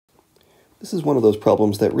This is one of those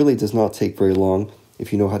problems that really does not take very long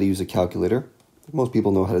if you know how to use a calculator. Most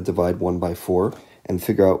people know how to divide 1 by 4 and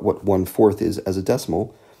figure out what 1/4 is as a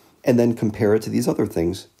decimal, and then compare it to these other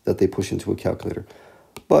things that they push into a calculator.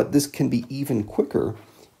 But this can be even quicker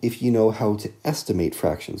if you know how to estimate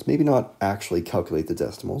fractions. Maybe not actually calculate the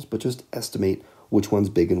decimals, but just estimate which one's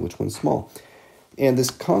big and which one's small. And this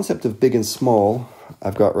concept of big and small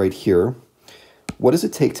I've got right here. What does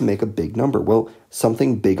it take to make a big number? Well,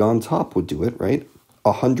 something big on top would do it, right?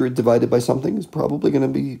 100 divided by something is probably going to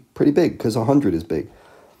be pretty big because 100 is big.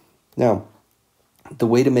 Now, the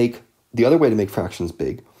other way to make fractions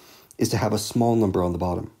big is to have a small number on the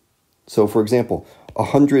bottom. So, for example,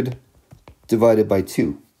 100 divided by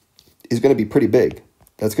 2 is going to be pretty big.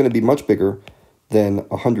 That's going to be much bigger than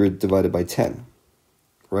 100 divided by 10,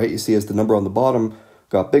 right? You see, as the number on the bottom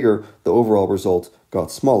got bigger, the overall result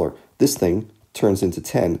got smaller. This thing turns into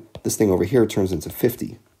 10. This thing over here turns into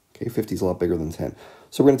 50. Okay, 50 is a lot bigger than 10.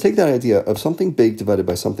 So we're going to take that idea of something big divided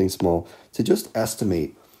by something small to just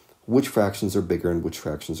estimate which fractions are bigger and which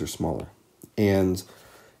fractions are smaller. And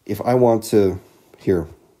if I want to, here,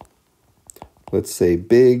 let's say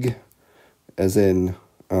big as in,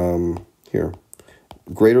 here,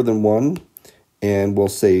 greater than 1, and we'll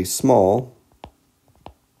say small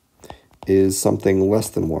is something less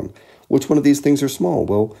than 1. Which one of these things are small?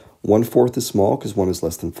 Well, 1/4 is small because 1 is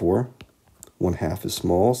less than 4. 1/2 is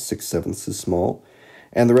small. 6/7 is small.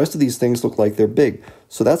 And the rest of these things look like they're big.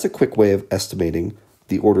 So that's a quick way of estimating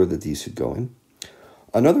the order that these should go in.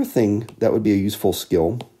 Another thing that would be a useful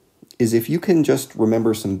skill is if you can just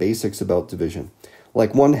remember some basics about division.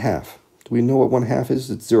 Like 1/2. Do we know what 1/2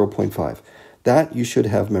 is? It's 0.5. That you should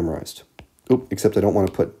have memorized. Oop, except I don't want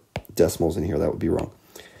to put decimals in here. That would be wrong.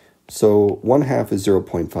 So 1/2 is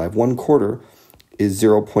 0.5. 1/4 is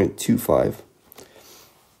 0.25.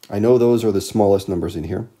 I know those are the smallest numbers in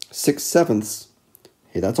here. 6/7,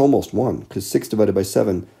 hey, that's almost 1, because 6 divided by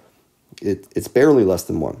 7, it's barely less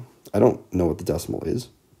than 1. I don't know what the decimal is.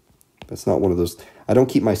 That's not one of those. I don't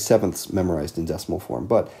keep my sevenths memorized in decimal form,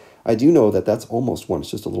 but I do know that that's almost 1.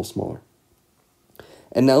 It's just a little smaller.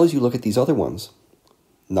 And now as you look at these other ones,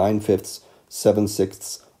 9/5,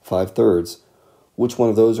 7/6, 5/3, which one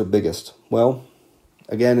of those are biggest? Well,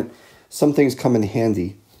 again, some things come in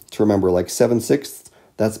handy to remember, like 7/6,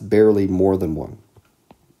 that's barely more than 1.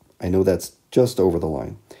 I know that's just over the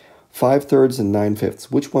line. 5/3 and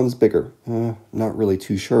 9/5, which one's bigger? Not really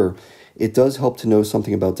too sure. It does help to know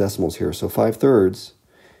something about decimals here. So 5/3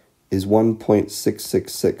 is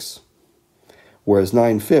 1.666, whereas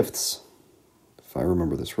 9/5, if I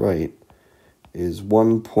remember this right, is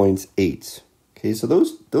 1.8. Okay, so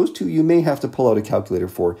those two you may have to pull out a calculator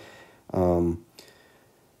for.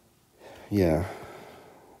 Yeah,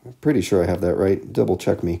 I'm pretty sure I have that right. Double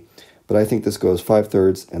check me. But I think this goes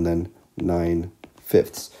 5/3 and then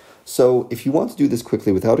 9/5. So if you want to do this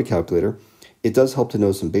quickly without a calculator, it does help to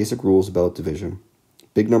know some basic rules about division.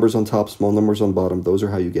 Big numbers on top, small numbers on bottom, those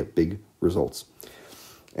are how you get big results.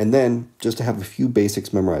 And then just to have a few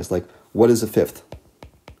basics memorized, like what is a fifth?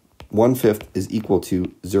 1/5 is equal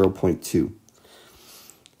to 0.2.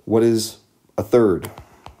 What is a third?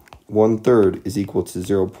 1/3 is equal to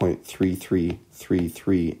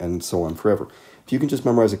 0.3333, and so on forever. If you can just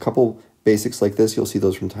memorize a couple basics like this, you'll see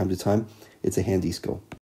those from time to time. It's a handy skill.